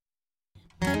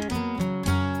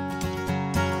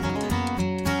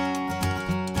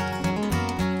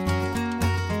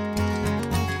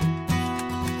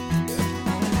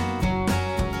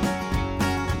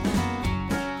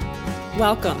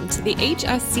Welcome to the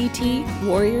HSCT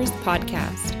Warriors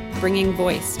Podcast, bringing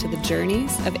voice to the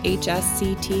journeys of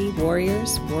HSCT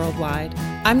warriors worldwide.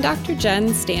 I'm Dr. Jen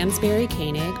Stansberry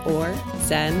Koenig, or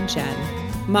Zen Jen,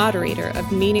 moderator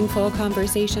of meaningful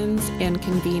conversations and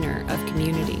convener of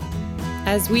community.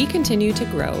 As we continue to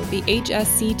grow the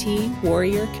HSCT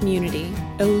warrior community,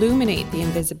 illuminate the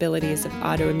invisibilities of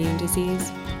autoimmune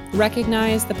disease,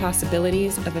 recognize the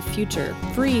possibilities of a future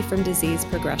free from disease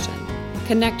progression,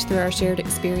 connect through our shared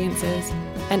experiences,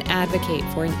 and advocate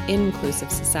for an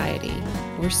inclusive society.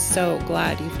 We're so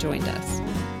glad you've joined us.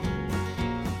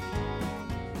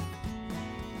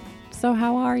 So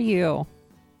how are you?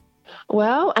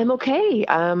 Well, I'm okay.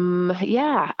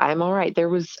 Yeah, I'm all right. There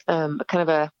was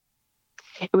it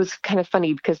was kind of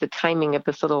funny because the timing of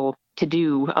this little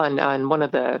to-do on one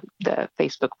of the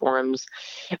Facebook forums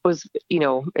was,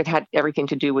 it had everything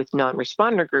to do with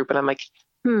non-responder group. And I'm like,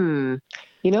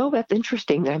 that's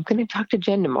interesting. I'm going to talk to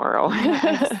Jen tomorrow.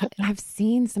 I've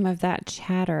seen some of that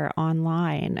chatter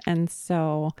online. And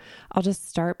so I'll just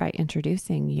start by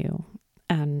introducing you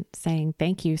and saying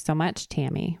thank you so much,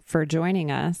 Tammy, for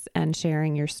joining us and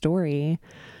sharing your story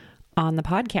on the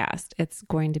podcast. It's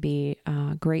going to be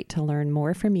great to learn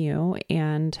more from you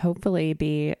and hopefully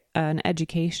be an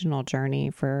educational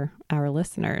journey for our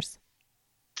listeners.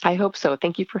 I hope so.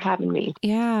 Thank you for having me.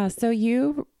 Yeah. So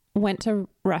you went to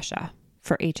Russia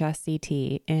for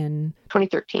HSCT in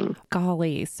 2013.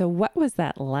 Golly. So what was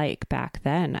that like back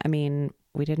then? I mean,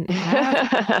 we didn't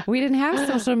have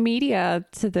social media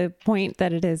to the point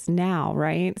that it is now,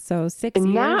 right? So 6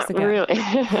 years ago. Really.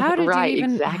 How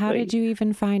did you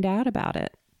even find out about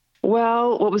it?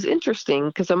 Well, what was interesting,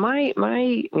 because my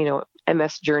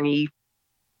MS journey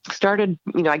started,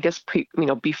 I guess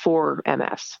before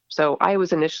MS. So I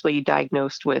was initially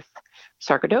diagnosed with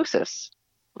sarcoidosis,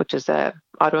 which is a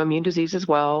autoimmune disease as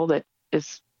well that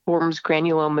forms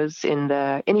granulomas in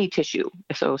any tissue.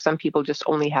 So some people just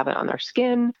only have it on their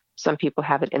skin. Some people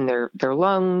have it in their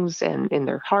lungs and in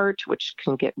their heart, which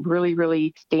can get really,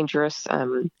 really dangerous.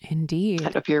 Indeed. I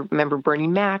don't know if you remember Bernie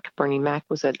Mac. Bernie Mac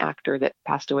was an actor that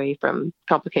passed away from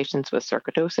complications with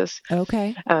sarcoidosis.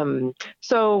 Okay.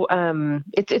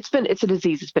 It's a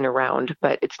disease that's been around,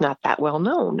 but it's not that well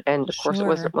known. And of course, it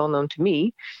wasn't well known to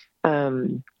me.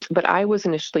 But I was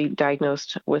initially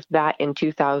diagnosed with that in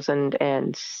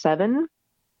 2007.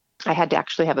 I had to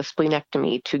actually have a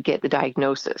splenectomy to get the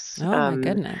diagnosis. Oh, my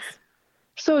goodness.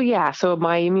 So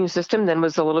my immune system then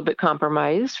was a little bit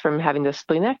compromised from having the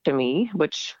splenectomy,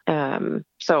 and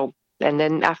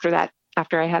then after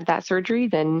I had that surgery,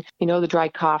 then, the dry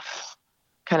cough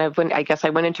kind of I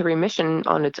went into remission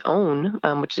on its own,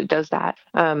 which it does that.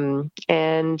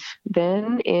 And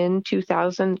then in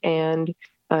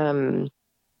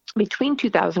between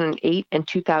 2008 and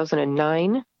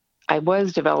 2009, I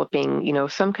was developing,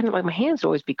 some kind of like my hands would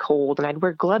always be cold and I'd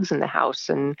wear gloves in the house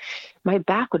and my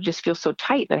back would just feel so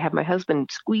tight. And I'd have my husband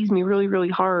squeeze me really, really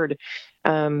hard.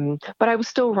 But I was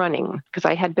still running because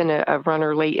I had been a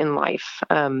runner late in life.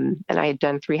 And I had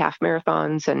done 3 half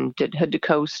marathons and did Hood to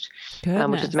Coast,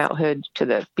 which is Mount Hood to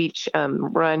the beach,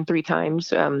 run 3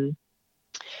 times. And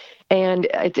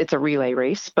it's a relay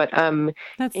race, but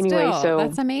that's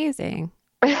amazing.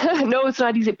 No, it's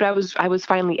not easy, but I was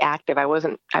finally active. I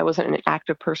wasn't an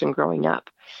active person growing up.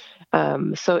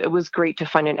 So it was great to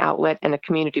find an outlet and a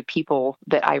community of people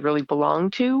that I really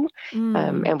belonged to.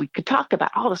 And we could talk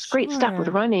about all this great stuff with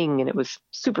running, and it was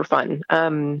super fun.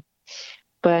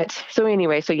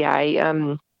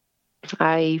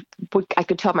 I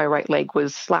could tell my right leg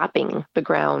was slapping the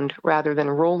ground rather than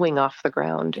rolling off the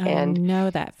ground. And I know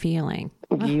that feeling.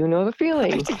 You know the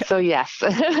feeling. So yes.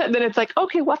 Then it's like,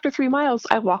 okay, well, after 3 miles,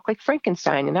 I walk like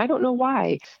Frankenstein and I don't know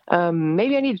why.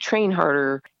 Maybe I need to train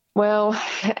harder. Well,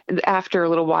 after a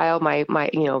little while, my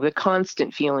the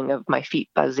constant feeling of my feet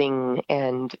buzzing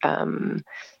and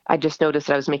I just noticed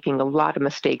that I was making a lot of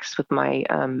mistakes with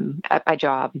at my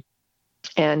job.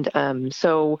 And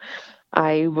so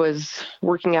I was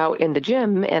working out in the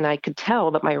gym and I could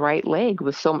tell that my right leg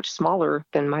was so much smaller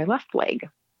than my left leg.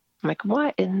 I'm like,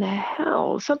 what in the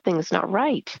hell? Something's not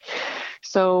right.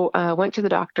 So I went to the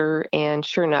doctor and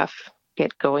sure enough,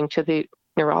 going to the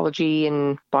neurology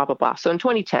and blah, blah, blah. So in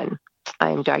 2010,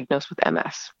 I'm diagnosed with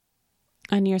MS.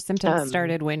 And your symptoms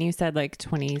started when you said like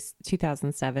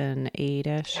 2007,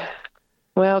 8-ish?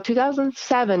 Well,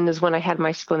 2007 is when I had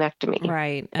my splenectomy.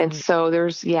 Right. And so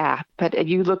but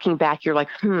you looking back, you're like,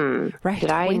 right.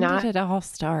 When did it all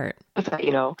start? So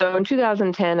in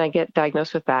 2010, I get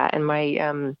diagnosed with that. And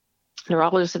my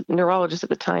neurologist at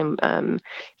the time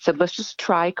said, let's just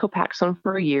try Copaxone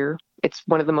for a year. it's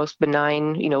one of the most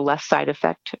benign, less side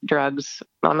effect drugs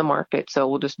on the market. So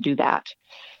we'll just do that.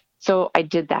 So I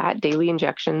did that, daily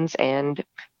injections, and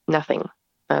nothing.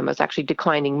 I was actually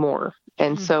declining more.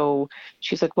 And so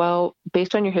she's like, well,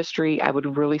 based on your history, I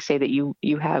would really say that you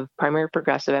have primary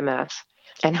progressive MS.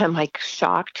 And I'm like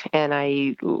shocked. And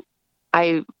I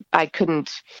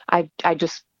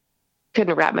just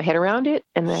couldn't wrap my head around it.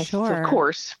 And then of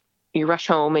course, you rush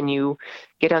home and you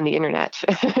get on the internet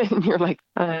and you're like,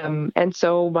 and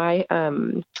so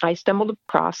I stumbled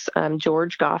across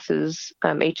George Goss's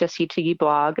HSCT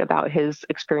blog about his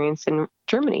experience in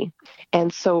Germany.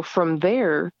 And so from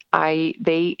there,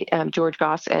 George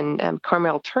Goss and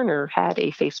Carmel Turner had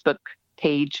a Facebook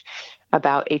page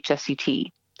about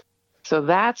HSCT. So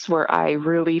that's where I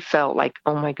really felt like,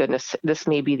 oh my goodness, this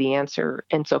may be the answer.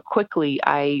 And so quickly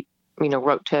I,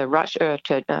 wrote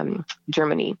to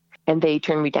Germany. And they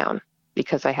turned me down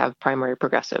because I have primary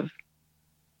progressive,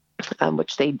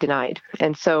 which they denied.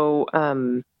 And so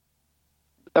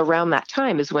around that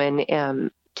time is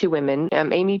when two women,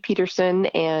 Amy Peterson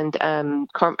and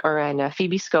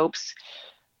Phoebe Scopes,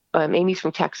 Amy's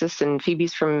from Texas and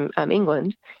Phoebe's from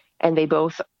England, and they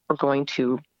both are going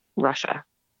to Russia.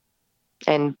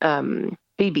 And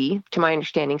Phoebe, to my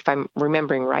understanding, if I'm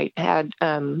remembering right, had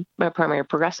a primary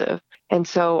progressive. And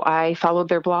so I followed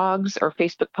their blogs or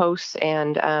Facebook posts,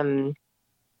 and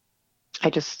I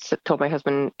just told my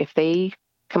husband, if they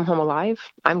come home alive,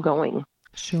 I'm going.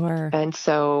 Sure. And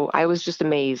so I was just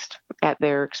amazed at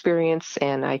their experience,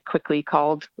 and I quickly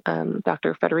called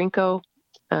Dr. Fedorenko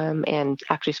and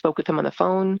actually spoke with him on the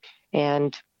phone.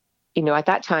 And, at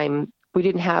that time, we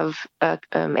didn't have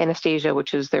Anastasia,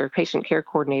 which is their patient care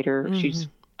coordinator. Mm-hmm. She's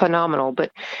phenomenal.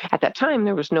 But at that time,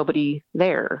 there was nobody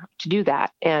there to do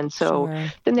that. And so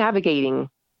the navigating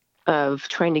of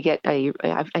trying to get I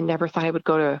never thought I would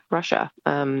go to Russia.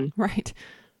 Right.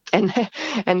 And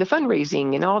the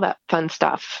fundraising and all that fun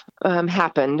stuff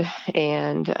happened.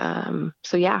 And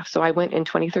so I went in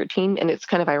 2013, and it's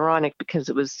kind of ironic because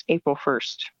it was April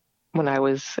 1st. When I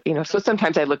was, so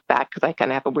sometimes I look back because I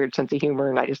kind of have a weird sense of humor,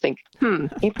 and I just think,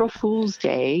 April Fool's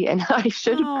Day, and I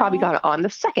should have probably gone on the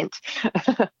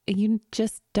 2nd. You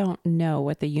just don't know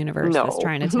what the universe is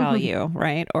trying to tell you,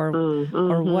 right? Or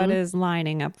what is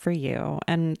lining up for you,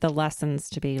 and the lessons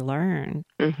to be learned.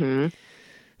 Mm-hmm.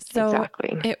 So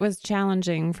exactly. It was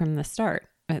challenging from the start,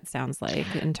 it sounds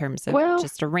like, in terms of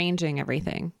just arranging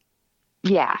everything.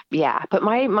 Yeah. But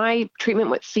my treatment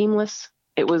was seamless.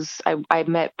 It was, I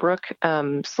met Brooke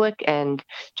Slick and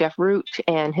Jeff Root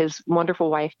and his wonderful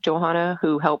wife, Johanna,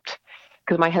 who helped,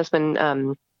 because my husband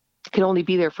could only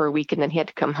be there for a week, and then he had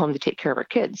to come home to take care of our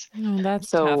kids. Oh,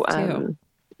 that's tough too.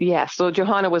 So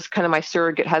Johanna was kind of my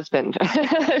surrogate husband.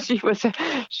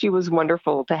 She was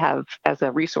wonderful to have as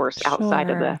a resource outside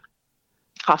of the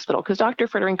hospital, because Dr.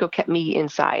 Fedorenko kept me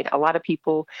inside. A lot of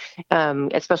people,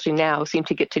 especially now, seem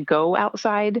to get to go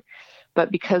outside. But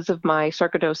because of my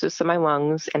sarcoidosis in my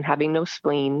lungs and having no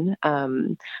spleen,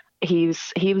 he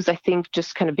was, I think,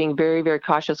 just kind of being very, very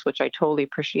cautious, which I totally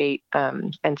appreciate.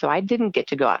 And so I didn't get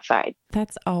to go outside.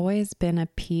 That's always been a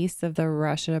piece of the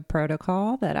Russia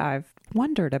protocol that I've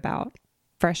wondered about.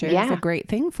 Fresh air is a great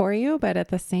thing for you, but at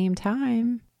the same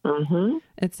time,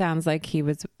 it sounds like he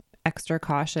was extra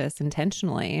cautious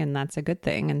intentionally, and that's a good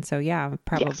thing. And so,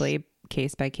 probably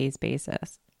case by case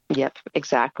basis. Yep,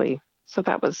 exactly. So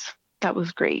that was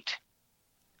great.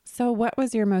 So what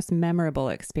was your most memorable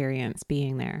experience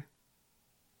being there?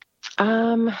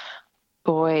 I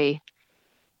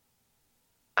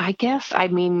guess,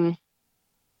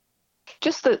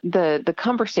 just the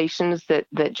conversations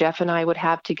that Jeff and I would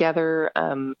have together,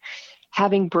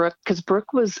 having Brooke, because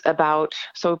Brooke was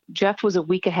Jeff was a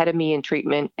week ahead of me in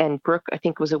treatment, and Brooke, I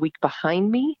think, was a week behind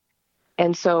me.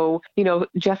 And so,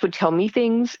 Jeff would tell me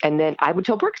things, and then I would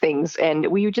tell Brooke things, and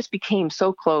we just became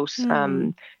so close,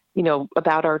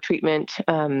 about our treatment.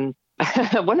 One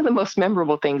of the most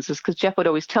memorable things is because Jeff would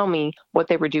always tell me what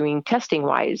they were doing testing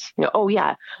wise.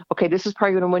 Okay, this is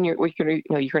probably when you're going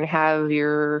to have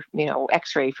your,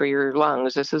 X-ray for your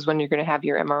lungs. This is when you're going to have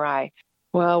your MRI.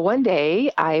 Well, one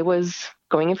day I was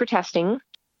going in for testing,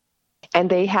 and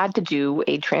they had to do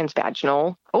a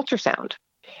transvaginal ultrasound,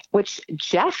 which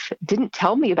Jeff didn't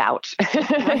tell me about.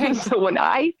 Right. So when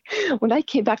I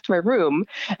came back to my room,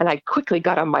 and I quickly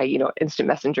got on my, instant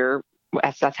messenger,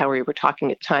 as that's how we were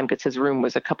talking at the time, because his room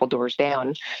was a couple doors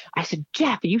down. I said,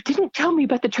 Jeff, you didn't tell me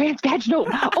about the transvaginal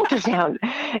ultrasound.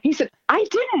 He said, I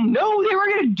didn't know they were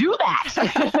going to do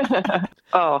that.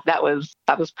 Oh, that was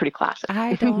pretty classic.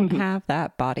 I don't have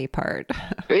that body part.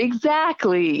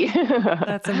 Exactly.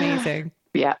 That's amazing.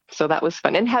 Yeah, so that was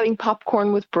fun. And having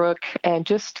popcorn with Brooke, and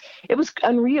just, it was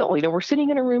unreal. We're sitting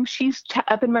in a room, she's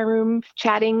up in my room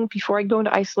chatting before I go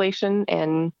into isolation,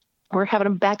 and we're having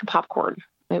a bag of popcorn.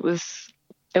 It was,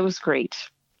 it was great.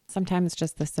 Sometimes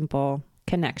just the simple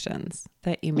connections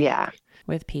that you make Yeah.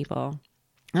 with people.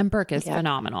 And Brooke is Yeah.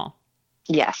 phenomenal.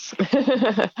 Yes.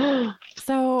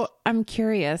 So I'm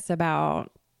curious to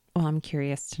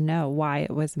know why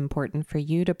it was important for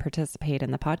you to participate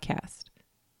in the podcast.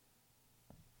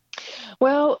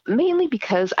 Well, mainly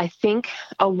because I think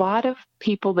a lot of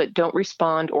people that don't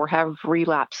respond or have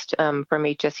relapsed from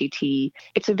HSCT,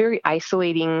 it's a very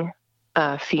isolating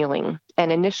feeling.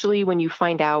 And initially, when you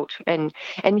find out, and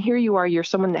here you are, you're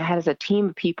someone that has a team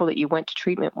of people that you went to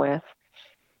treatment with,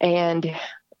 and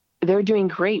they're doing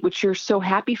great, which you're so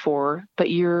happy for, but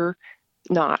you're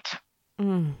not.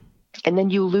 And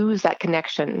then you lose that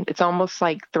connection. It's almost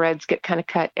like threads get kind of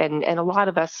cut, and a lot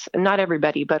of us, not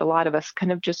everybody, but a lot of us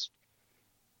kind of just,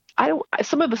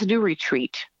 some of us do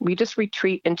retreat. We just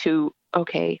retreat into,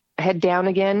 okay, head down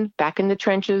again, back in the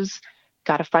trenches,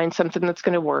 got to find something that's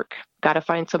going to work, got to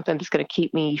find something that's going to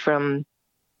keep me from,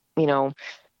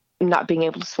 not being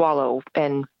able to swallow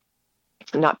and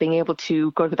not being able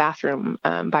to go to the bathroom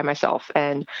by myself.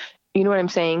 And you know what I'm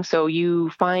saying? So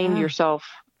you find yourself.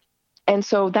 And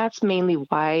so that's mainly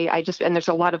why and there's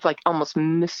a lot of like almost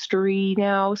mystery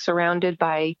now surrounded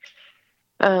by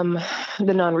the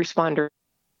non-responder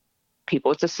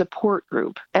people. It's a support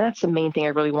group. And that's the main thing I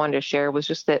really wanted to share, was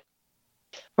just that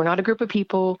we're not a group of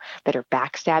people that are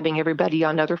backstabbing everybody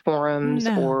on other forums,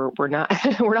 or we're not,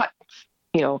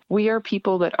 we are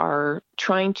people that are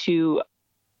trying to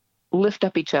lift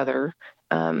up each other.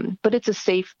 But it's a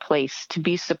safe place to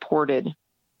be supported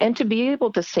and to be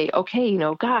able to say, okay,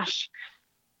 gosh,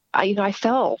 I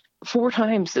fell 4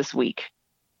 times this week.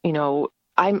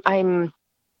 I'm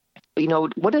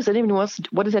what is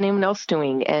anyone else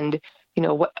doing? And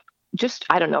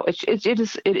I don't know. It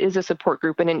is a support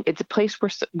group, and it's a place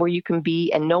where you can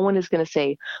be, and no one is going to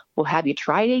say, well, have you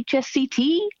tried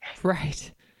HSCT?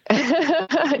 Right.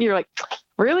 And you're like,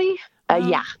 really?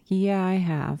 Yeah. Yeah, I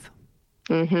have.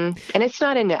 Mm-hmm. And it's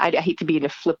not I hate to be in a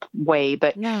flip way,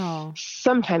 but no,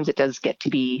 sometimes it does get to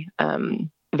be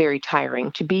very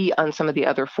tiring to be on some of the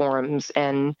other forums,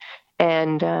 and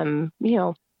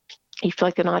you feel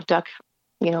like an odd duck,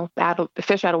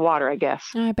 fish out of water, I guess.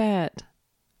 I bet.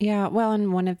 Yeah. Well,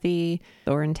 and one of the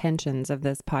intentions of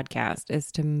this podcast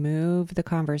is to move the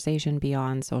conversation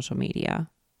beyond social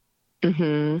media.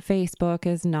 Mm-hmm. Facebook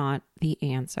is not the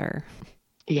answer.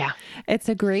 Yeah. It's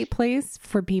a great place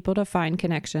for people to find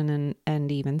connection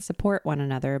and even support one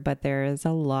another, but there is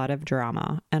a lot of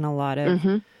drama and a lot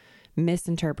of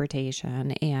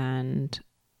misinterpretation and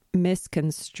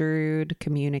misconstrued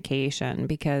communication,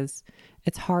 because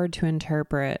it's hard to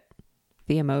interpret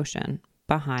the emotion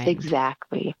behind.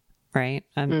 Exactly. Right?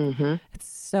 It's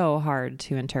so hard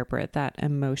to interpret that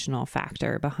emotional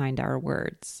factor behind our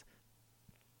words.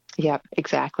 Yep,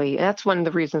 exactly. And that's one of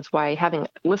the reasons why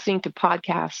listening to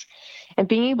podcasts and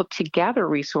being able to gather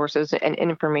resources and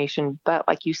information, but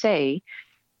like you say,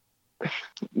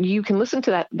 you can listen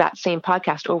to that same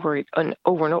podcast over and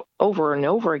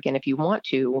over again if you want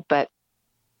to, but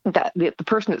that the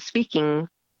person that's speaking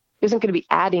isn't going to be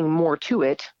adding more to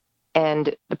it,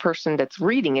 and the person that's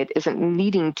reading it isn't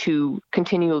needing to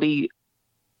continually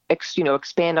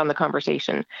expand on the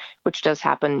conversation, which does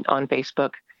happen on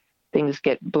Facebook. Things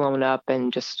get blown up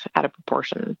and just out of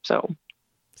proportion. So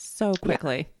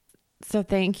quickly. Yeah. So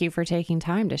thank you for taking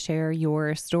time to share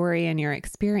your story and your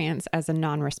experience as a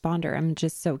non-responder. I'm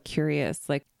just so curious.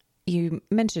 Like you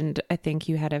mentioned, I think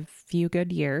you had a few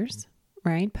good years,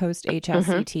 right? Post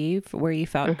HSCT where you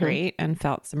felt great and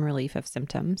felt some relief of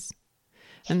symptoms.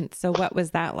 And so what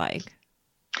was that like?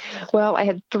 Well, I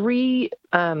had 3,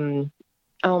 oh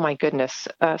my goodness.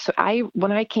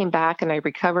 When I came back and I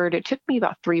recovered, it took me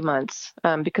about 3 months,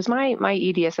 because my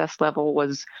EDSS level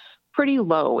was pretty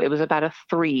low. It was about a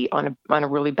 3 on a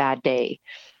really bad day.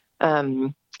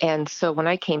 And so when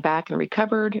I came back and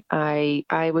recovered,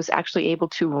 I was actually able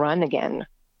to run again.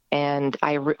 And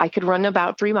I could run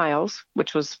about 3 miles,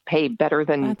 which was better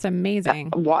than that's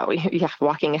amazing.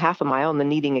 Walking a half a mile and then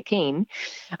needing a cane.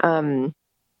 So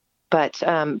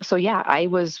yeah,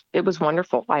 it was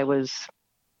wonderful.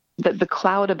 The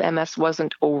cloud of MS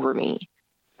wasn't over me,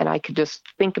 and I could just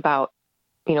think about,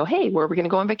 hey, where are we going to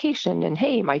go on vacation? And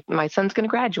hey, my son's going to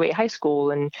graduate high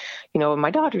school, and,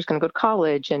 my daughter's going to go to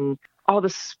college, and all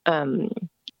this,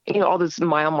 all those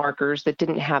mile markers that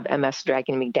didn't have MS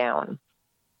dragging me down.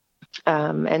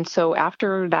 And so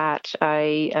after that,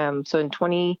 so in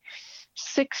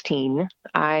 2016,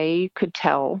 I could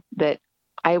tell that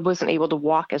I wasn't able to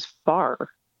walk as far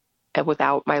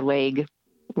without my leg,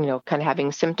 kind of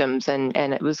having symptoms. And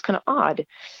it was kind of odd.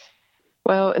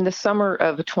 Well, in the summer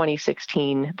of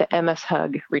 2016, the MS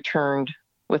hug returned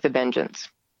with a vengeance.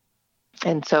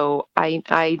 And so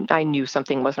I knew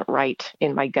something wasn't right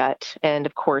in my gut. And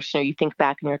of course, you think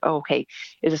back and you're like, oh, okay,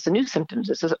 is this a new symptom? Is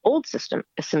this an old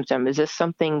symptom? Is this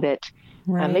something that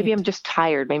maybe I'm just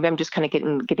tired? Maybe I'm just kind of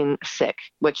getting sick,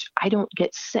 which I don't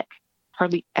get sick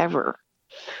hardly ever.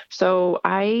 So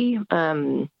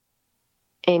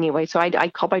Anyway, so I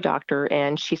called my doctor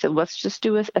and she said, let's just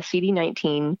do a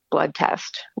CD19 blood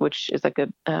test, which is like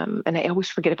and I always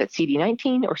forget if it's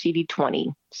CD19 or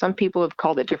CD20. Some people have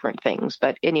called it different things,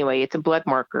 but anyway, it's a blood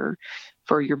marker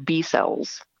for your B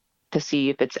cells to see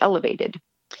if it's elevated.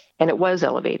 And it was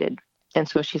elevated. And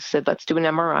so she said, let's do an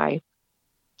MRI.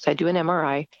 So I do an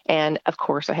MRI. And of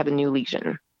course, I have a new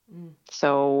lesion.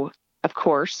 So of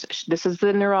course, this is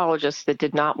the neurologist that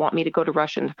did not want me to go to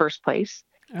Russia in the first place.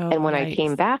 Oh, and when yikes. I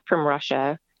came back from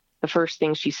Russia, the first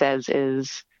thing she says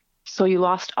is, so you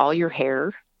lost all your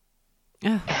hair?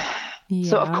 Yeah.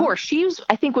 So of course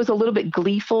I think was a little bit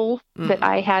gleeful that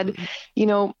I had,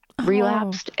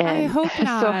 relapsed. And I hope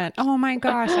not. So, oh my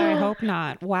gosh. I hope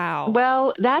not. Wow.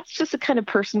 Well, that's just the kind of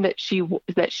person that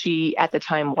she at the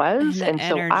time was. And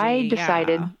so I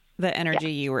decided. Yeah. The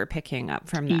energy you were picking up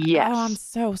from that. Yes. Oh, I'm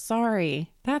so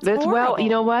sorry. That's horrible. Well, you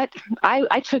know what?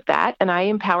 I took that and I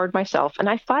empowered myself and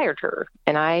I fired her.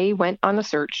 And I went on the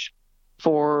search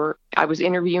I was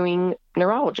interviewing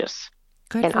neurologists.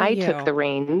 Good and for I you. took the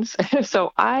reins.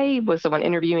 So I was the one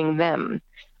interviewing them.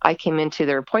 I came into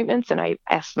their appointments and I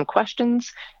asked them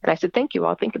questions and I said, thank you.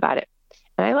 I'll think about it.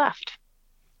 And I left.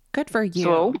 Good for you.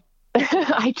 So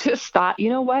I just thought, you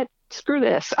know what? Screw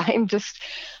this.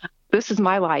 This is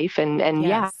my life. And Yes.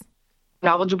 yeah,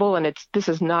 knowledgeable. And this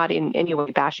is not in any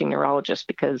way bashing neurologists,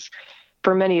 because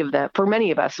for many of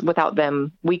us, without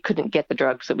them, we couldn't get the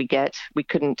drugs that we get. We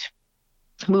couldn't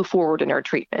move forward in our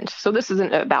treatment. So this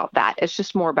isn't about that. It's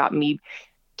just more about me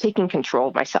taking control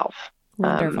of myself.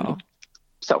 Wonderful.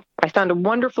 So I found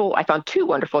two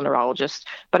wonderful neurologists,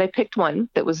 but I picked one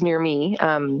that was near me,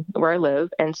 where I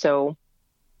live. And so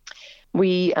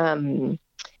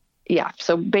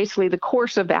so basically the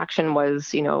course of action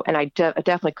was, and I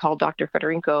definitely called Dr.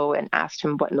 Fedorenko and asked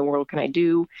him, what in the world can I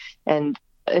do? And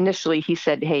initially he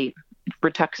said, hey,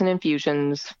 Rituxan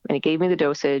infusions, and he gave me the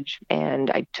dosage. And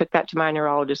I took that to my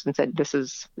neurologist and said, this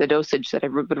is the dosage that I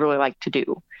would really like to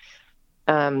do.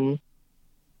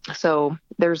 So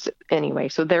I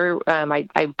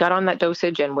got on that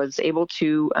dosage and was able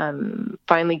to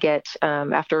finally get,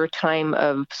 after a time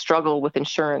of struggle with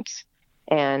insurance.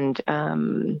 And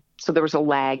so there was a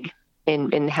lag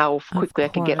in how quickly I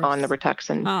could get on the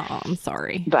Rituxan. Oh, I'm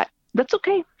sorry. But that's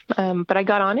okay. But I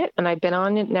got on it, and I've been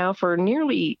on it now for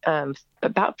nearly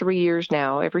about 3 years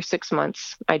now. Every 6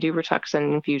 months, I do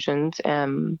Rituxan infusions.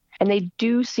 And they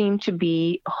do seem to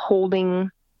be holding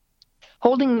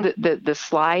the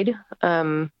slide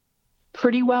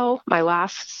pretty well. My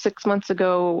last 6 months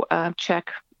ago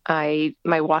check, my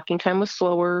walking time was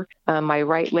slower. My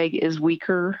right leg is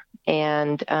weaker.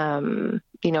 And,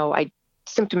 I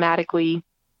symptomatically,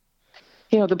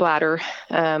 the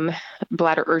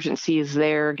bladder urgency is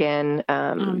there again.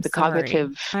 I'm the sorry.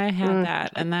 Cognitive. I had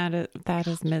that, and that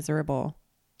is miserable.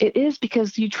 It is,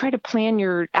 because you try to plan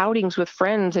your outings with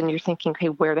friends and you're thinking, okay,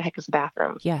 where the heck is the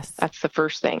bathroom? Yes. That's the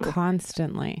first thing.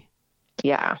 Constantly.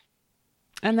 Yeah.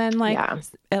 And then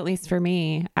at least for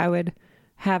me, I would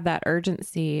have that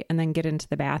urgency and then get into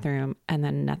the bathroom and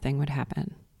then nothing would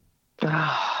happen.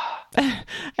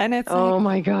 And it's oh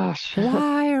my gosh.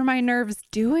 Why are my nerves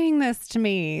doing this to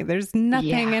me? There's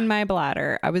nothing in my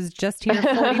bladder. I was just here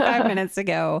 45 minutes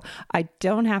ago. I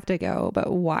don't have to go,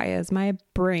 but why is my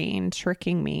brain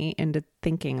tricking me into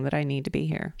thinking that I need to be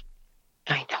here?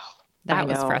 I know. That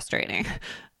was frustrating.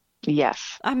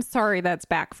 Yes. I'm sorry that's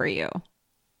back for you.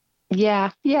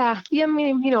 Yeah. I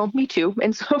mean, me too.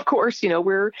 And so of course,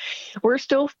 we're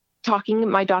still talking.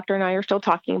 My doctor and I are still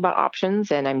talking about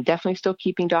options, and I'm definitely still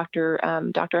keeping Dr.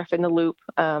 F in the loop.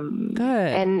 Good.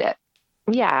 And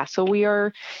so we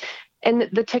are, and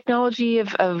the technology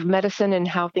of medicine and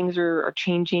how things are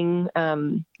changing,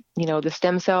 the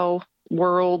stem cell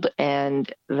world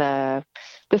and the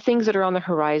things that are on the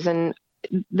horizon,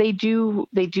 they do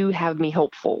have me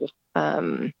hopeful.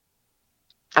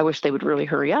 I wish they would really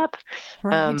hurry up.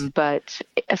 Right. But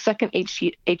a second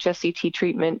HSCT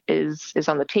treatment is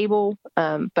on the table.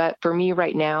 But for me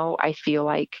right now, I feel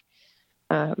like,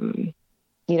 I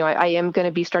am going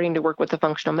to be starting to work with a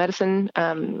functional medicine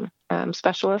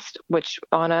specialist, which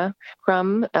Anna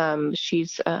Crum,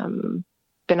 she's been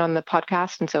been on the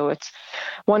podcast. And so it's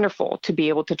wonderful to be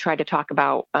able to try to talk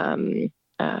about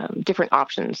different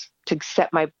options to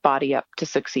set my body up to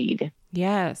succeed.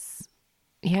 Yes.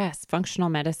 Yes. Functional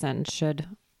medicine should,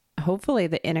 hopefully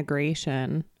the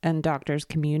integration and doctors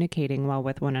communicating well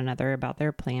with one another about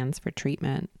their plans for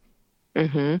treatment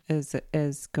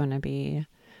is going to be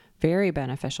very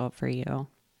beneficial for you.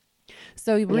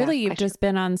 So really, you've just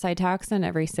been on Cytoxan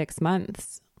every 6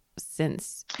 months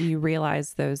since you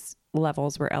realized those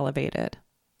levels were elevated.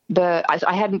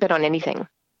 I hadn't been on anything.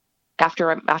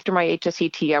 After my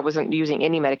HSCT, I wasn't using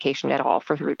any medication at all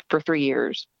for 3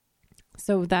 years.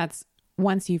 So that's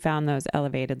once you found those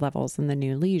elevated levels in the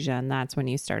new lesion, that's when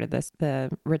you started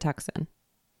the Rituxan.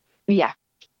 Yeah.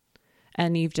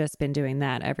 And you've just been doing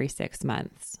that every 6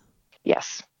 months.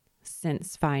 Yes.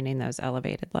 Since finding those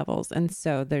elevated levels. And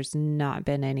so there's not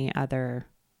been any other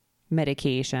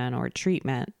medication or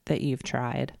treatment that you've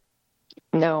tried.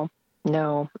 No.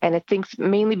 And I think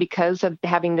mainly because of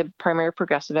having the primary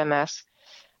progressive MS,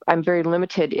 I'm very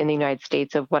limited in the United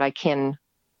States of what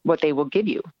they will give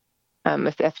you.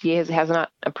 If the FDA has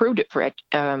not approved it for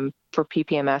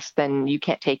PPMS, then you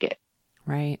can't take it.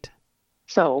 Right.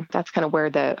 So that's kind of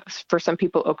where for some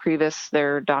people, Ocrevus,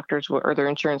 their doctors or their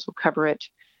insurance will cover it.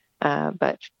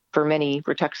 But for many,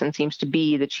 Rituxan seems to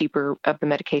be the cheaper of the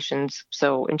medications.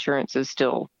 So insurance is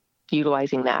still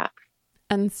utilizing that.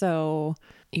 And so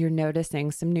you're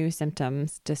noticing some new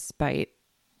symptoms despite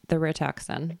the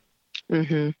Rituxan.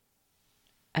 Mm-hmm.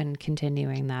 And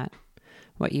continuing that,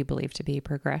 what you believe to be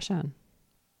progression.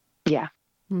 Yeah.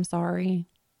 I'm sorry.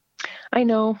 I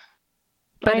know.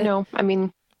 I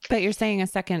mean, but you're saying a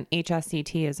second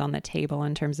HSCT is on the table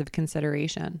in terms of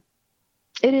consideration.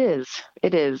 It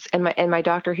is. And my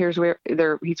doctor here's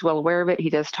he's well aware of it. He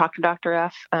does talk to Dr.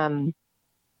 F. And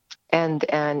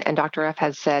Dr. F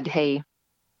has said, hey,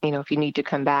 if you need to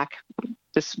come back,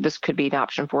 this could be an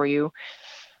option for you.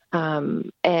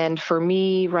 And for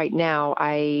me right now,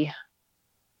 I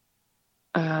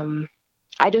don't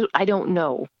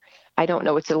know.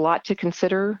 It's a lot to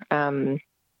consider.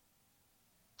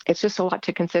 It's just a lot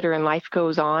to consider, and life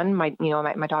goes on. My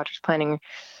daughter's planning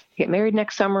to get married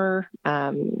next summer.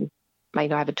 I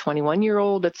have a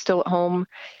 21-year-old that's still at home.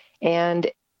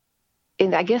 And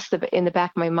I guess in the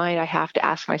back of my mind, I have to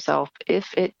ask myself,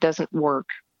 if it doesn't work,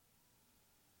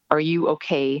 are you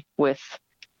okay with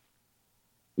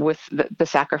the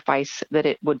sacrifice that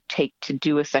it would take to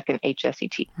do a second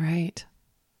HSCT? Right.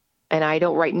 And I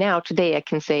don't right now, today I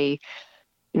can say,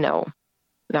 no,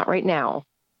 not right now.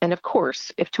 And of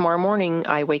course, if tomorrow morning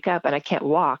I wake up and I can't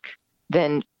walk,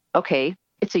 then okay,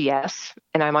 it's a yes.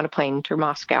 And I'm on a plane to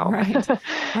Moscow. Right.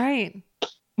 Right.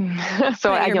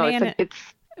 So I know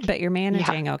but you're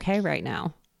managing okay right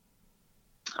now.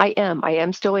 I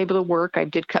am still able to work. I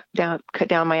did cut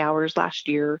down my hours last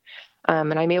year.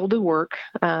 And I'm able to work.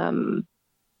 And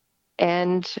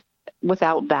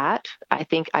without that, I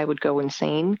think I would go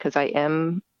insane because I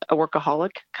am a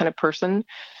workaholic kind of person.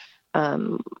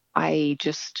 I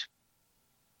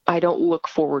don't look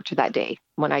forward to that day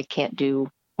when I can't do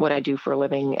what I do for a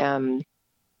living. And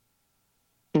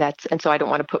so I don't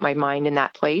want to put my mind in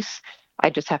that place. I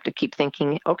just have to keep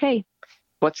thinking, okay,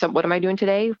 what am I doing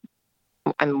today?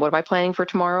 And what am I planning for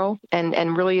tomorrow?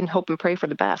 And really hope and pray for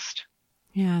the best.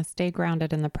 Yeah. Stay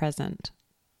grounded in the present.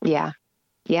 Yeah.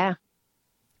 Yeah.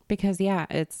 Because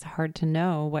it's hard to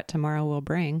know what tomorrow will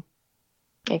bring.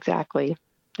 Exactly.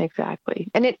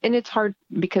 And it's hard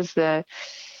because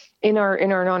in our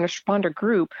non-responder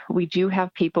group, we do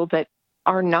have people that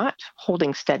are not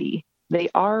holding steady. They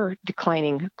are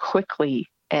declining quickly.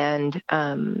 And,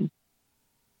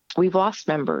 we've lost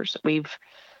members. We've,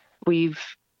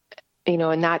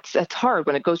 and that's hard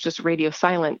when it goes just radio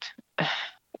silent.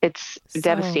 It's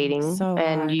devastating. So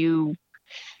and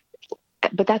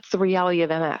but that's the reality of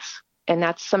MS. And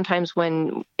that's sometimes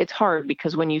when it's hard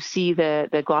because when you see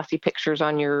the glossy pictures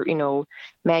on your,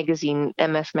 magazine,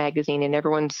 MS magazine, and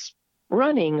everyone's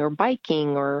running or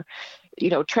biking or,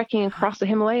 trekking across the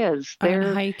Himalayas.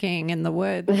 They're hiking in the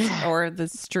woods or the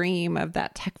stream of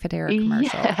that Tecfidera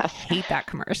commercial. Yes. I hate that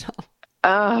commercial.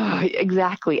 Oh,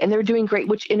 exactly. And they're doing great,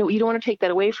 which, you don't want to take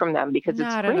that away from them because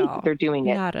it's great that they're doing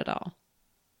it. Not at all.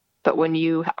 But when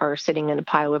you are sitting in a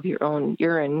pile of your own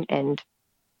urine and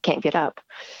can't get up,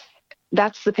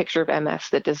 that's the picture of MS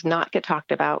that does not get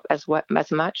talked about as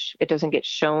much. It doesn't get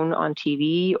shown on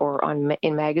TV or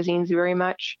in magazines very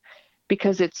much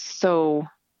because it's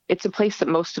a place that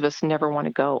most of us never want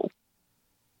to go.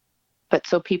 But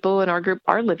so people in our group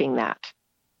are living that.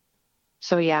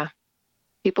 So yeah,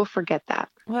 people forget that.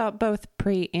 Well, both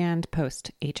pre and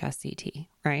post HSCT,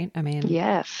 right? I mean,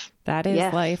 yes, that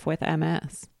is life with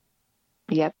MS.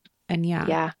 Yep. And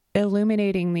Yeah.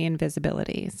 illuminating the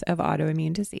invisibilities of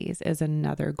autoimmune disease is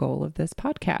another goal of this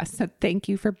podcast. So thank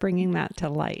you for bringing that to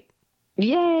light.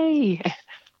 Yay.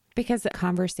 Because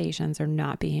conversations are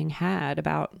not being had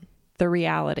about the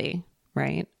reality,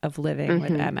 right, of living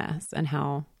with MS and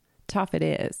how tough it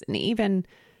is. And even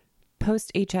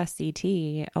post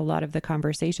HSCT, a lot of the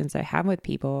conversations I have with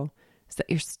people is that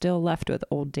you're still left with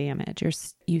old damage.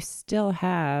 You still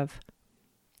have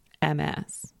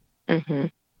MS,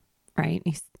 right?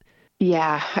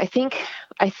 Yeah, I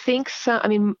think so. I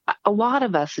mean, a lot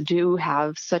of us do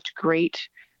have such great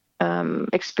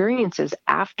experiences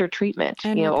after treatment.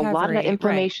 And a lot of recovery, that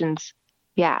inflammation's,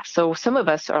 yeah. So some of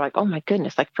us are like, oh my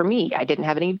goodness, like for me, I didn't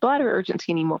have any bladder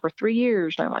urgency anymore for 3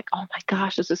 years. And I'm like, oh my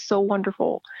gosh, this is so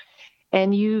wonderful.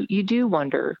 And you do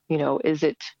wonder, is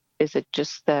it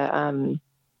just the,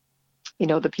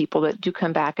 the people that do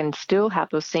come back and still have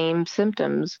those same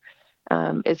symptoms?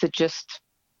 Is it just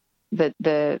that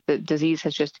the disease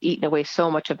has just eaten away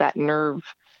so much of that nerve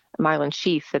myelin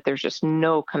sheath that there's just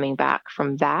no coming back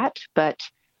from that? But,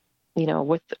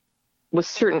 with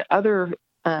certain other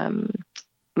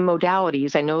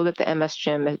modalities, I know that the MS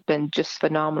gym has been just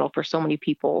phenomenal for so many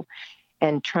people,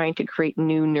 and trying to create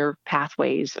new nerve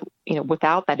pathways,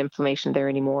 without that inflammation there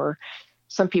anymore.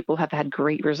 Some people have had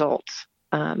great results.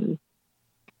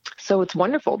 So it's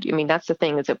wonderful. I mean, that's the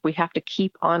thing, is that we have to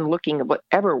keep on looking at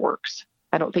whatever works.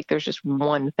 I don't think there's just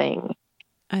one thing.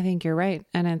 I think you're right.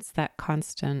 And it's that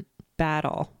constant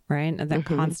battle, right? That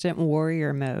constant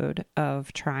warrior mode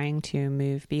of trying to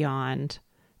move beyond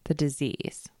the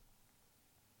disease.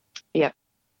 Yep,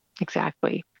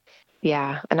 exactly.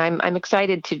 Yeah. And I'm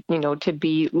excited to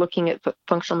be looking at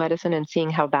functional medicine and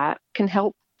seeing how that can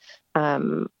help.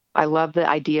 I love the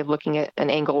idea of looking at an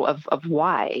angle of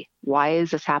why. Why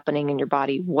is this happening in your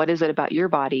body? What is it about your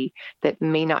body that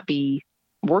may not be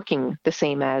working the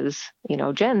same as,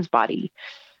 Jen's body?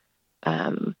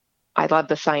 I love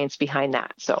the science behind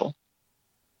that. So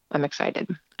I'm excited.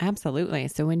 Absolutely.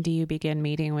 So when do you begin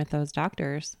meeting with those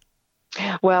doctors?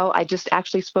 Well, I just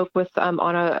actually spoke with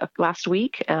Anna last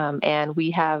week, and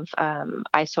we have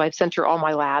I've sent her all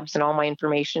my labs and all my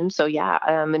information. So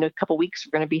yeah, in a couple weeks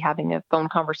we're going to be having a phone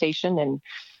conversation,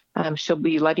 and she'll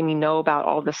be letting me know about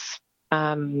all this,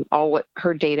 all what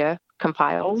her data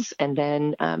compiles, and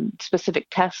then specific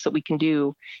tests that we can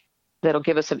do that'll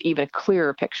give us an even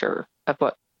clearer picture of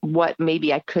what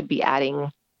maybe I could be adding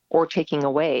or taking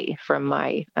away from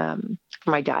my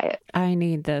diet. I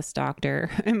need this doctor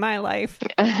in my life.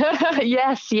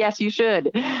 Yes, you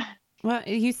should. Well,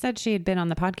 you said she had been on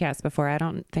the podcast before. I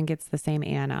don't think it's the same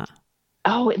Anna.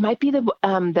 Oh, it might be the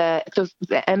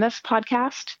MS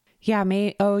podcast. Yeah,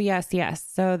 oh, yes.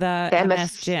 So the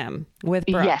MS Gym with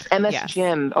Brooke. Yes, MS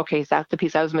Gym. Okay, so that's the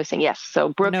piece I was missing. Yes, so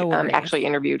Brooke actually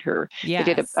interviewed her. Yes.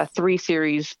 They did a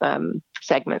 3-series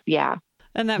segment. Yeah.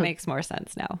 And that makes more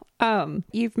sense now.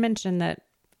 You've mentioned that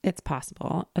it's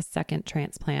possible a second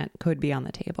transplant could be on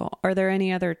the table. Are there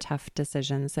any other tough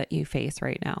decisions that you face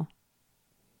right now?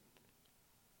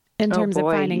 In terms of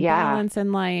finding balance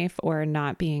in life, or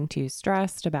not being too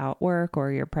stressed about work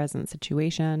or your present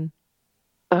situation?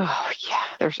 Oh, yeah,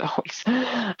 there's always.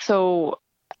 So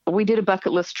we did a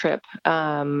bucket list trip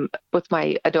with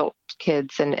my adult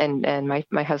kids and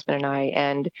my husband and I,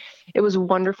 and it was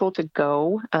wonderful to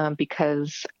go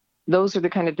because those are the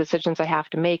kind of decisions I have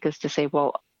to make, is to say,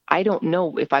 well, I don't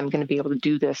know if I'm going to be able to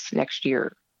do this next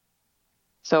year.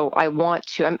 So I want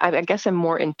to, I guess I'm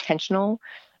more intentional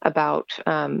about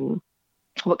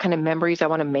what kind of memories I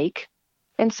want to make.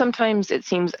 And sometimes it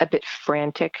seems a bit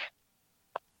frantic.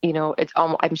 It's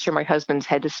almost, I'm sure my husband's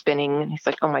head is spinning, and he's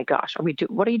like, "Oh my gosh,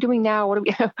 what are you doing now? What are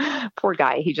we?" Poor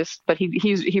guy.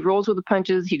 He rolls with the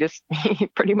punches. He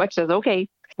pretty much says, "Okay."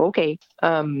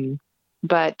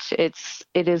 But it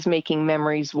is making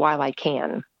memories while I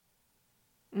can.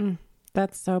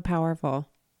 That's so powerful.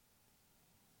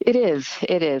 It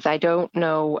is. I don't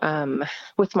know,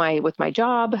 with my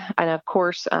job, and of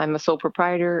course I'm a sole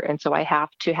proprietor, and so I have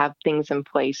to have things in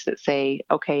place that say,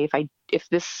 okay,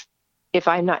 if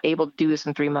I'm not able to do this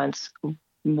in 3 months,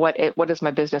 what is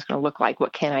my business going to look like?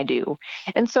 What can I do?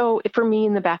 And so for me,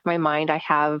 in the back of my mind, I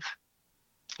have,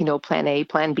 plan A,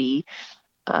 plan B.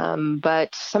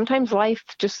 But sometimes life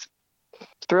just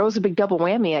throws a big double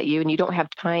whammy at you, and you don't have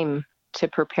time to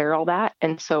prepare all that.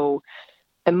 And so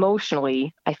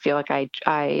emotionally, I feel like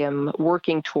I am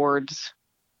working towards,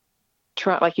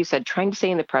 like you said, trying to stay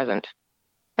in the present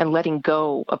and letting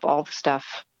go of all the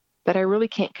stuff that I really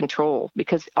can't control,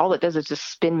 because all it does is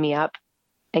just spin me up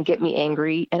and get me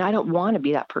angry. And I don't want to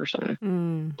be that person.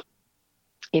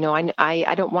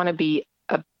 I don't want to be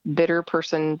a bitter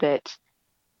person that,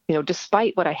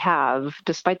 despite what I have,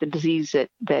 despite the disease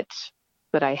that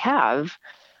I have,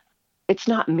 it's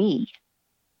not me.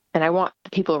 And I want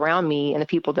the people around me and the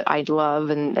people that I love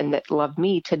and that love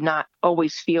me to not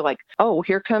always feel like, oh,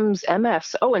 here comes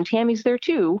MS. Oh, and Tammy's there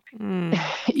too.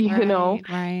 Right,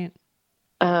 right.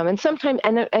 And sometimes,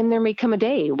 and there may come a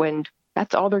day when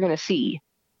that's all they're going to see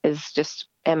is just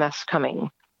MS coming.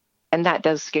 And that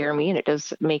does scare me and it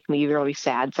does make me really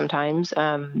sad sometimes.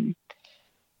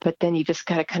 But then you just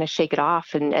got to kind of shake it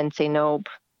off and say, nope,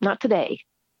 not today.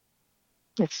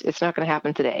 It's not going to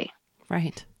happen today.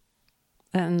 Right.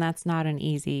 And that's not an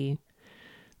easy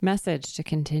message to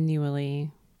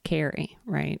continually carry,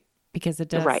 right? Because it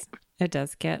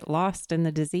does get lost in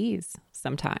the disease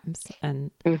sometimes,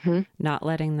 and not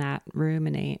letting that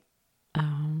ruminate.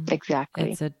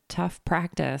 Exactly. It's a tough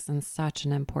practice and such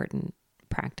an important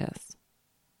practice.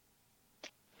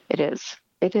 It is.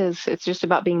 It is. It's just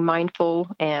about being mindful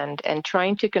and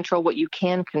trying to control what you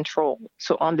can control.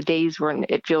 So on the days when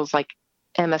it feels like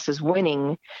MS is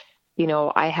winning,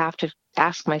 I have to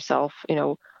ask myself,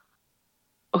 who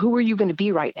are you going to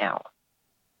be right now?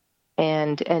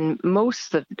 And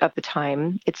most of the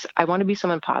time, I want to be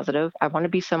someone positive. I want to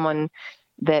be someone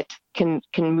that can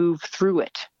move through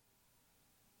it.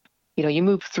 You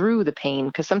move through the pain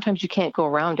because sometimes you can't go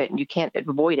around it and you can't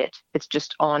avoid it. It's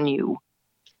just on you.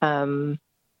 So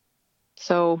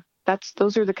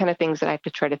those are the kind of things that I have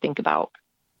to try to think about.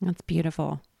 That's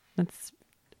beautiful. That's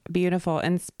beautiful,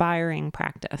 inspiring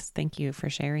practice. Thank you for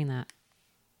sharing that.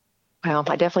 Well,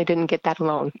 I definitely didn't get that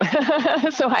alone.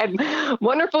 So I had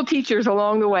wonderful teachers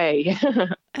along the way.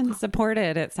 And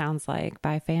supported, it sounds like,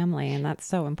 by family. And that's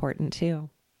so important too.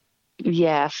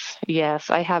 Yes.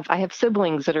 I have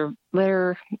siblings that are,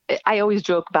 I always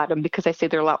joke about them because I say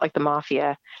they're a lot like the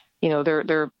mafia.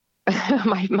 They're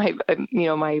my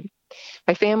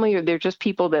family, they're just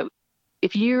people that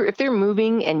if they're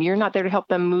moving and you're not there to help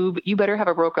them move, you better have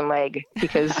a broken leg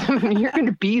because you're going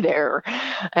to be there.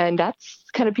 And that's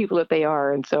kind of people that they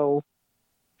are. And so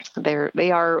they're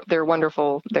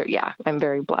wonderful. I'm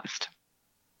very blessed.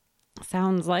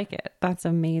 Sounds like it. That's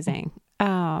amazing.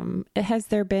 Has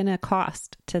there been a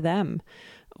cost to them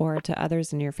or to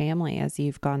others in your family as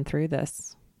you've gone through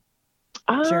this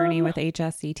journey with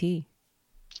HSCT?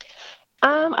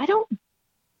 I don't.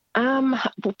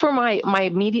 For my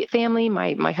immediate family,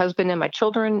 my husband and my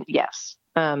children, yes.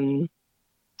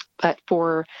 But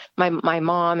for my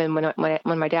mom and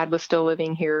when my dad was still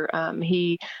living here,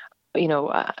 he,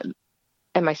 and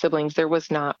my siblings, there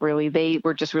was not really. They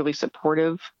were just really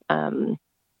supportive.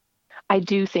 I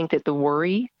do think that the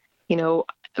worry,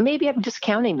 maybe I'm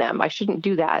discounting them. I shouldn't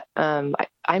do that.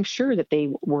 I'm sure that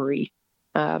they worry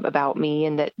about me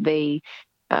and that they.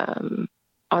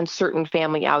 On certain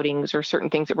family outings or certain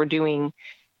things that we're doing,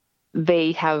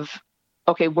 they have,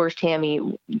 okay, where's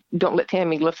Tammy? Don't let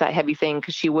Tammy lift that heavy thing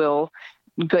because she will.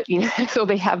 Good, so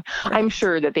they have, right. I'm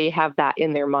sure that they have that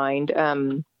in their mind.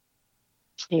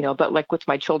 But like with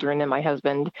my children and my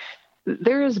husband,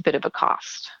 there is a bit of a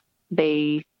cost.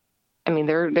 They're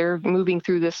moving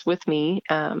through this with me,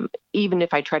 even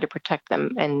if I try to protect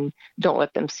them and don't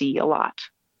let them see a lot.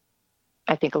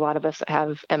 I think a lot of us that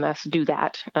have MS do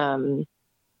that.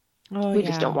 We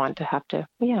just don't want to have to,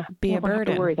 be a burden. Have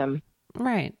to worry them.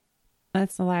 Right.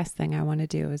 That's the last thing I want to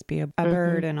do is be a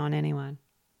burden on anyone.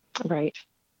 Right.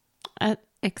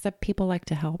 Except people like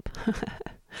to help.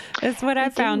 It's what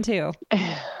I've found too.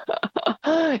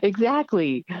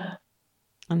 Exactly.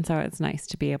 And so it's nice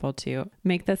to be able to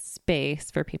make the space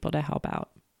for people to help out.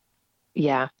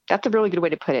 Yeah, that's a really good way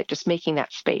to put it. Just making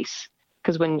that space.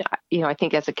 Because when, I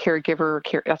think as a caregiver,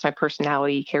 that's my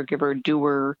personality, caregiver,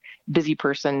 doer, busy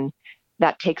person,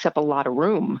 that takes up a lot of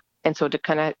room. And so to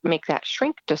kind of make that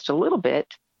shrink just a little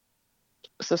bit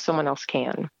so someone else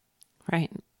can.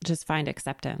 Right. Just find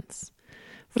acceptance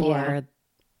for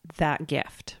that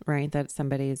gift, right? That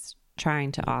somebody's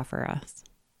trying to offer us.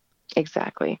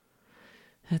 Exactly.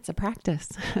 It's a practice.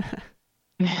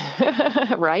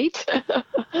 Right?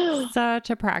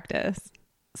 Such a practice.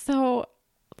 So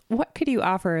what could you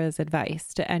offer as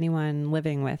advice to anyone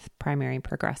living with primary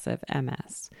progressive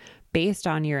MS based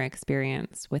on your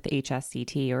experience with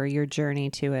HSCT or your journey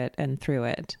to it and through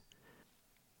it?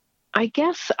 I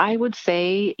guess I would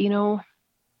say,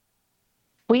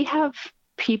 we have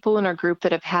people in our group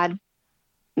that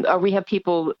we have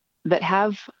people that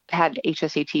have had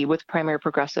HSCT with primary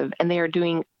progressive and they are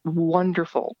doing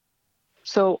wonderful.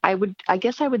 So I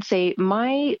guess I would say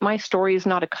my story is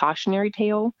not a cautionary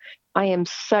tale. I am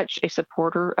such a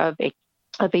supporter of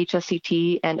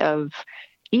HSCT and of,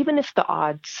 even if the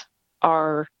odds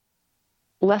are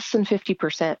less than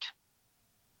 50%,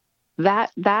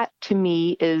 that to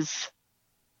me is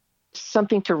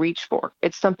something to reach for.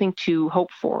 It's something to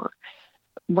hope for.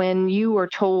 When you are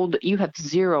told you have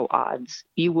zero odds,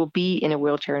 you will be in a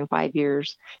wheelchair in 5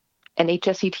 years, and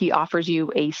HSCT offers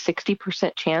you a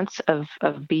 60% chance of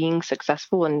being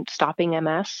successful in stopping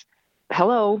MS.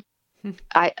 Hello.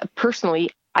 I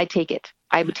personally, I take it.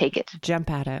 I would take it. Jump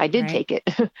at it. I did right? take it.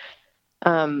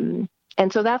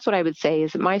 And so that's what I would say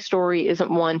is that my story isn't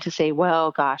one to say,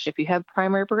 well, gosh, if you have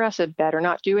primary progressive, better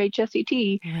not do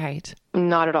HSCT. Right.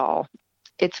 Not at all.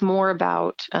 It's more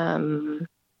about,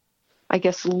 I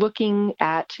guess, looking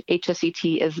at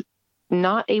HSCT as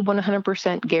not a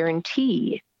 100%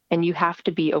 guarantee. And you have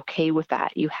to be okay with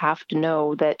that. You have to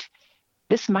know that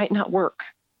this might not work.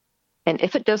 And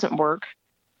if it doesn't work,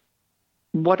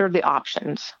 what are the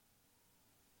options?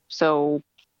 So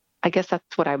I guess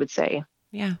that's what I would say.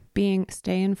 Yeah.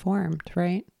 Stay informed,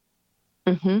 right?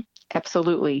 Mm-hmm.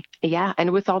 Absolutely. Yeah.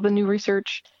 And with all the new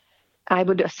research, I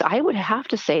would have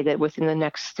to say that within the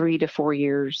next 3 to 4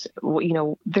 years,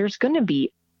 there's going to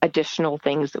be additional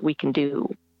things that we can do.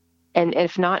 And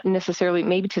if not necessarily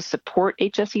maybe to support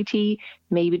HSCT,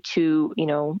 maybe to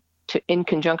in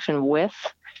conjunction with,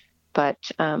 but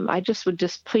I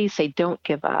would please say, don't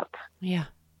give up. Yeah.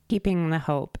 Keeping the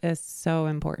hope is so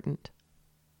important.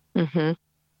 Mm-hmm.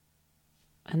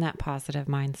 And that positive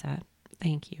mindset.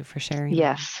 Thank you for sharing.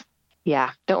 Yes. That.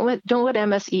 Yeah. Don't let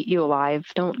MS eat you alive.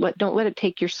 Don't let it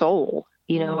take your soul.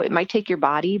 It might take your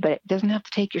body, but it doesn't have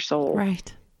to take your soul.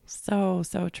 Right. So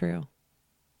true.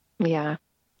 Yeah.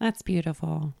 That's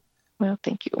beautiful. Well,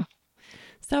 thank you.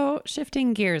 So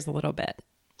shifting gears a little bit,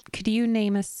 could you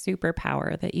name a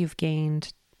superpower that you've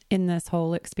gained in this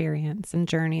whole experience and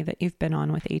journey that you've been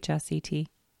on with HSCT?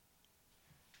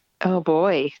 Oh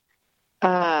boy.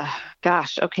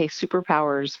 Gosh. Okay.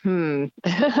 Superpowers.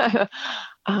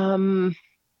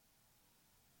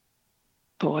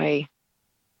 Boy.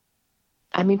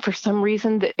 I mean, for some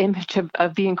reason, the image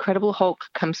of the Incredible Hulk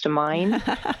comes to mind.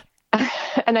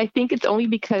 And I think it's only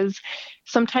because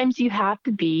sometimes you have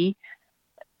to be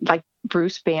like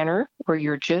Bruce Banner, where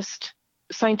you're just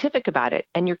scientific about it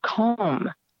and you're calm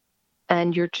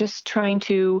and you're just trying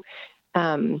to,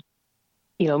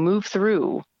 move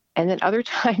through. And then other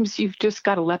times you've just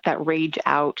got to let that rage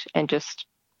out and just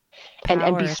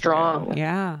and be strong. Through.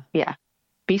 Yeah. Yeah.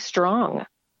 Be strong.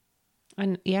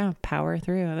 And power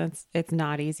through. It's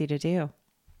not easy to do.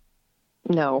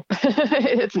 No,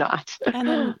 it's not.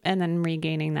 and then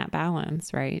regaining that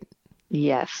balance, right?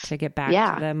 Yes. To get back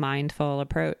to the mindful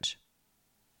approach.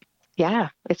 Yeah.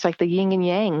 It's like the yin and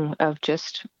yang of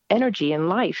just energy and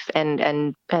life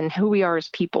and who we are as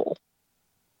people.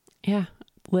 Yeah.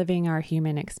 Living our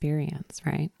human experience,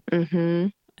 right? Mm-hmm.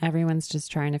 Everyone's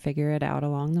just trying to figure it out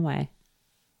along the way.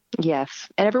 Yes.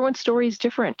 And everyone's story is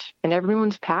different and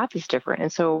everyone's path is different.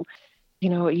 And so,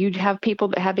 you'd have people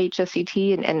that have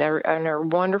HSCT and are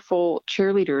wonderful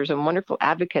cheerleaders and wonderful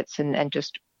advocates and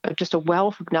just a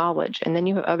wealth of knowledge. And then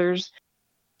you have others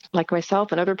like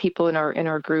myself and other people in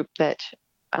our group that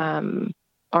are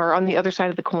on the other side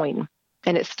of the coin,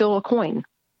 and it's still a coin.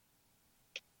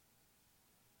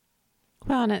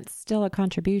 Well, and it's still a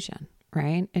contribution,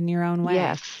 right? In your own way.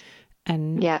 Yes.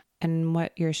 And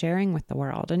what you're sharing with the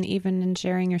world, and even in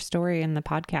sharing your story in the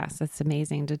podcast, it's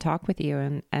amazing to talk with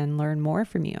you and learn more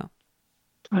from you.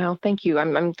 Well, thank you.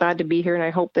 I'm glad to be here, and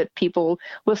I hope that people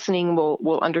listening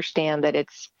will understand that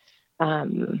it's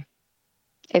not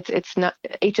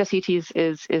HSCT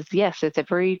is yes, it's a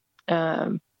very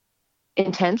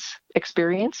intense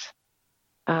experience,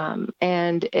 and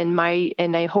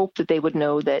I hope that they would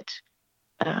know that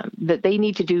they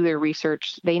need to do their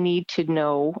research. They need to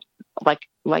know like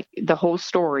the whole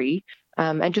story,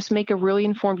 and just make a really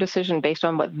informed decision based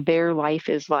on what their life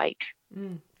is like.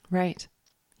 Right.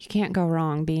 You can't go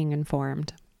wrong being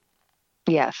informed.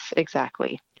 Yes,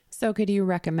 exactly. So could you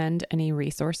recommend any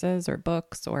resources or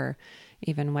books or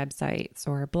even websites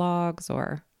or blogs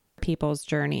or people's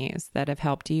journeys that have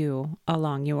helped you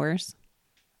along yours?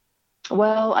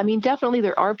 Well, I mean, definitely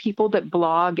there are people that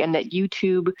blog and that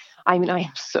YouTube. I mean, I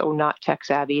am so not tech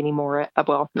savvy anymore.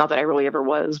 Well, not that I really ever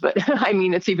was, but I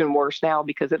mean, it's even worse now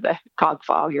because of the cog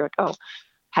fog. You're like, oh,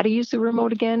 how to use the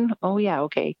remote again? Oh, yeah,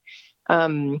 okay.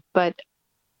 But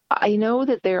I know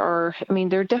that there are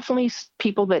definitely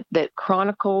people that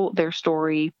chronicle their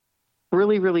story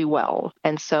really, really well.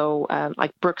 And so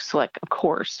like Brooke Slick, of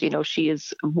course, she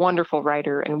is a wonderful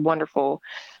writer and wonderful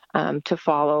to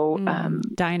follow.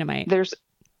 Dynamite.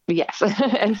 Yes.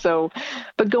 And so,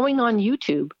 but going on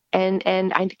YouTube and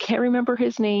I can't remember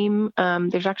his name.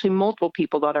 There's actually multiple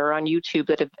people that are on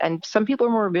YouTube and some people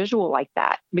are more visual like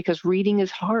that because reading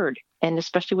is hard. And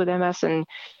especially with MS and,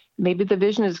 maybe the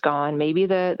vision is gone, maybe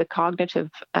the cognitive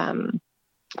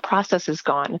process is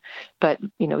gone, but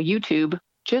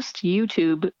just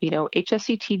YouTube,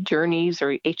 HSCT journeys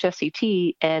or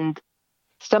HSCT, and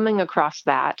stumbling across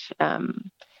that.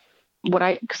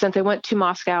 Since I went to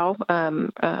Moscow,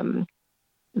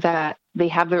 that they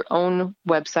have their own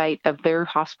website of their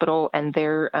hospital and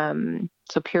their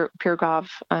Pirogov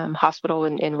hospital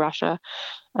in Russia.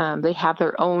 They have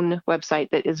their own website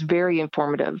that is very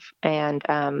informative.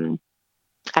 And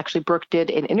actually, Brooke did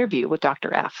an interview with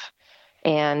Dr. F.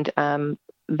 And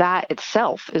that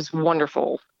itself is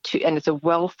wonderful and it's a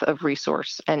wealth of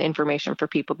resource and information for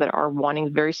people that are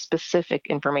wanting very specific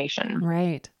information.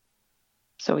 Right.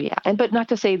 So yeah, but not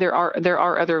to say there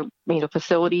are other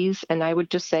facilities, and I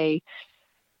would just say,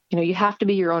 you have to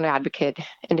be your own advocate,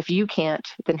 and if you can't,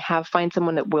 then find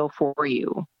someone that will for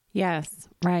you. Yes,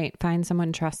 right. Find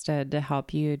someone trusted to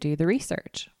help you do the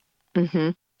research. Mm-hmm.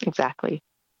 Exactly.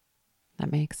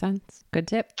 That makes sense. Good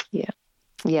tip. Yeah.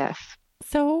 Yes.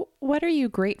 So, what are you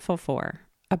grateful for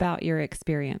about your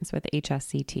experience with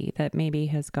HSCT that maybe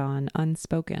has gone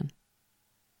unspoken?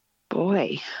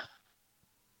 Boy.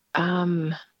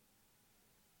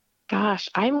 Gosh,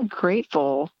 I'm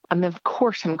grateful. Of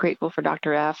course, I'm grateful for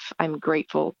Dr. F. I'm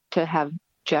grateful to have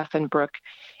Jeff and Brooke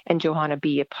and Johanna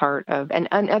be a part of, and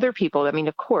other people. I mean,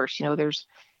 of course, there's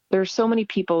so many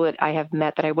people that I have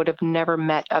met that I would have never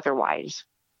met otherwise.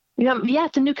 Yeah,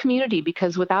 it's a new community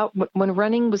because when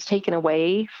running was taken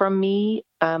away from me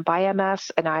by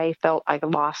MS, and I felt I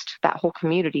lost that whole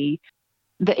community,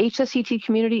 the HSCT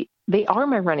community, they are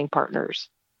my running partners.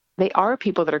 They are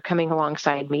people that are coming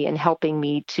alongside me and helping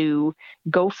me to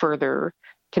go further,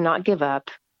 to not give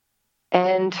up.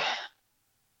 And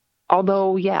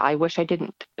although, yeah, I wish I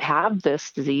didn't have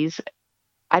this disease,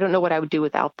 I don't know what I would do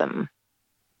without them.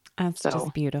 That's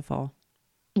just beautiful.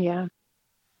 Yeah.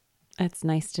 It's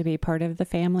nice to be part of the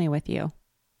family with you.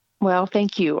 Well,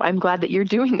 thank you. I'm glad that you're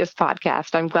doing this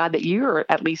podcast. I'm glad that you're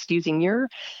at least using your,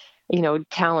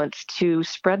 talents to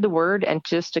spread the word and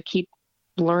just to keep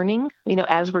learning,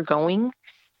 as we're going.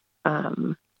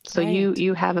 So right.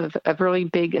 you have a really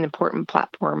big and important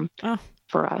platform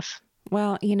for us.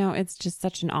 Well, it's just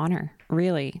such an honor,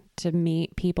 really, to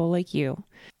meet people like you,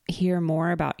 hear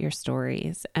more about your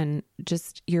stories, and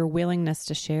just your willingness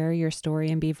to share your story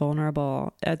and be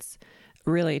vulnerable. It's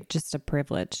really just a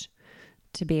privilege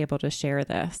to be able to share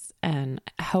this and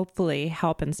hopefully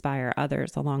help inspire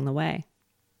others along the way.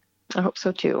 I hope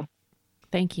so too.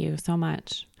 Thank you so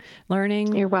much.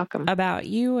 Learning You're welcome. about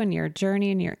you and your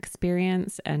journey and your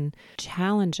experience and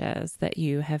challenges that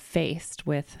you have faced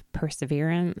with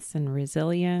perseverance and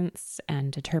resilience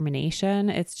and determination.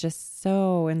 It's just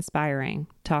so inspiring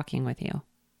talking with you.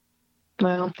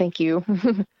 Well, thank you.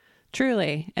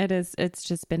 Truly, it is. It's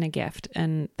just been a gift.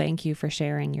 And thank you for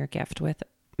sharing your gift with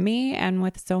me and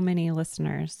with so many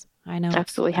listeners. I know.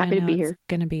 Absolutely happy to be here. It's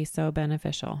going to be so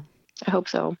beneficial. I hope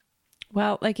so.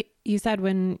 Well, like you said,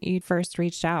 when you first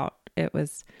reached out, it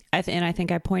was, and I think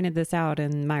I pointed this out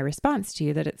in my response to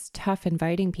you, that it's tough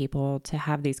inviting people to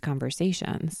have these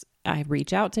conversations. I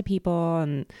reach out to people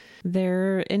and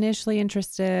they're initially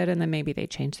interested and then maybe they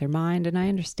change their mind. And I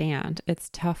understand it's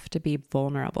tough to be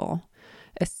vulnerable,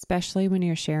 especially when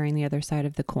you're sharing the other side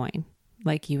of the coin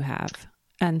like you have.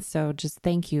 And so just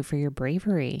thank you for your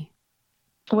bravery.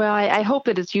 Well, I hope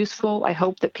that it's useful. I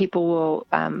hope that people will,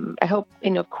 I hope,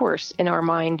 of course, in our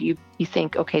mind, you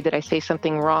think, okay, did I say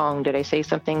something wrong? Did I say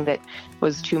something that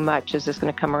was too much? Is this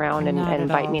going to come around and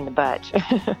bite me in the butt?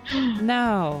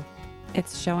 No,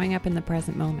 it's showing up in the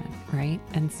present moment, right?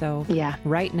 And so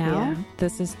right now,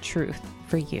 this is truth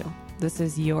for you. This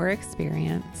is your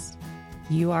experience.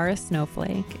 You are a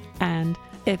snowflake, and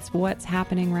it's what's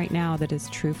happening right now that is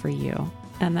true for you.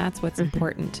 And that's what's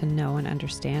important to know and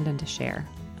understand and to share.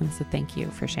 And so thank you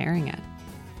for sharing it.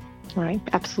 All right.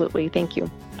 Absolutely. Thank you.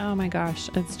 Oh my gosh.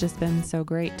 It's just been so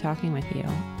great talking with you.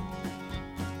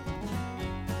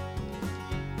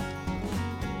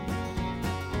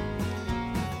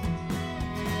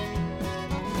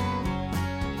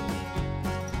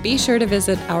 Be sure to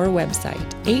visit our website,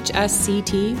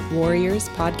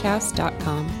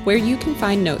 hsctwarriorspodcast.com, where you can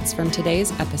find notes from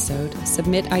today's episode,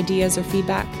 submit ideas or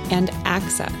feedback, and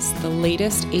access the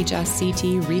latest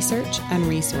HSCT research and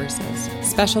resources.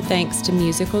 Special thanks to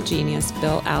musical genius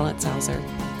Bill Alitzhauser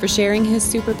for sharing his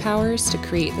superpowers to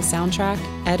create the soundtrack,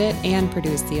 edit, and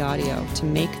produce the audio to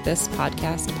make this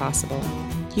podcast possible.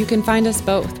 You can find us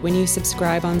both when you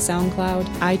subscribe on SoundCloud,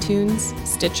 iTunes,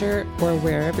 Stitcher, or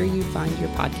wherever you find your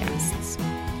podcasts.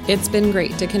 It's been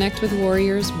great to connect with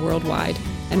warriors worldwide.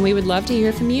 And we would love to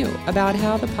hear from you about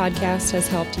how the podcast has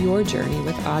helped your journey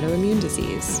with autoimmune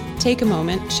disease. Take a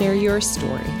moment, share your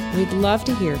story. We'd love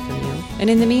to hear from you. And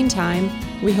in the meantime,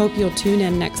 we hope you'll tune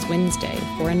in next Wednesday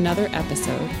for another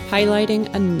episode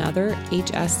highlighting another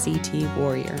HSCT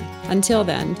warrior. Until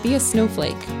then, be a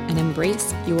snowflake and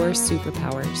embrace your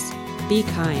superpowers. Be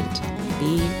kind.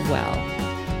 Be well.